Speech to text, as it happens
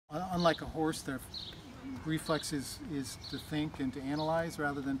Unlike a horse, their reflex is to think and to analyze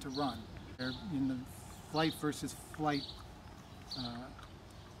rather than to run. They're in the flight versus flight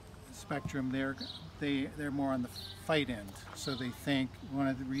spectrum. They're more on the fight end. So they think. One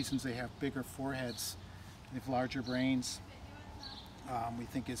of the reasons they have bigger foreheads, they have larger brains. We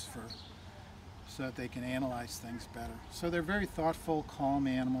think is so that they can analyze things better. So they're very thoughtful, calm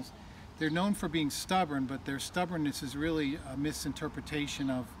animals. They're known for being stubborn, but their stubbornness is really a misinterpretation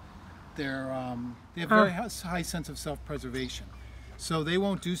of their. They have a very high sense of self-preservation. So they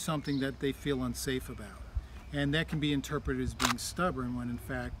won't do something that they feel unsafe about. And that can be interpreted as being stubborn when in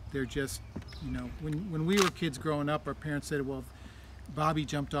fact they're just, when we were kids growing up, our parents said, well, if Bobby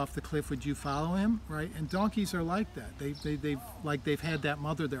jumped off the cliff, would you follow him, right? And donkeys are like that. They've had that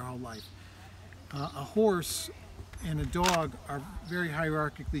mother their whole life. A horse and a dog are very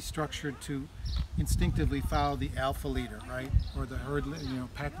hierarchically structured to instinctively follow the alpha leader, right? Or the herd,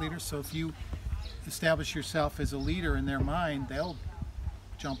 pack leader. So if you establish yourself as a leader in their mind, they'll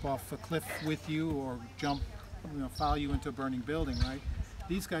jump off a cliff with you or follow you into a burning building, right?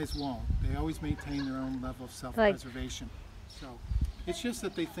 These guys won't. They always maintain their own level of self-preservation. So it's just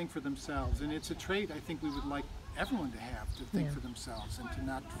that they think for themselves, and it's a trait I think we would like everyone to have, to think for themselves and to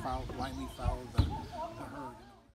not blindly follow the herd.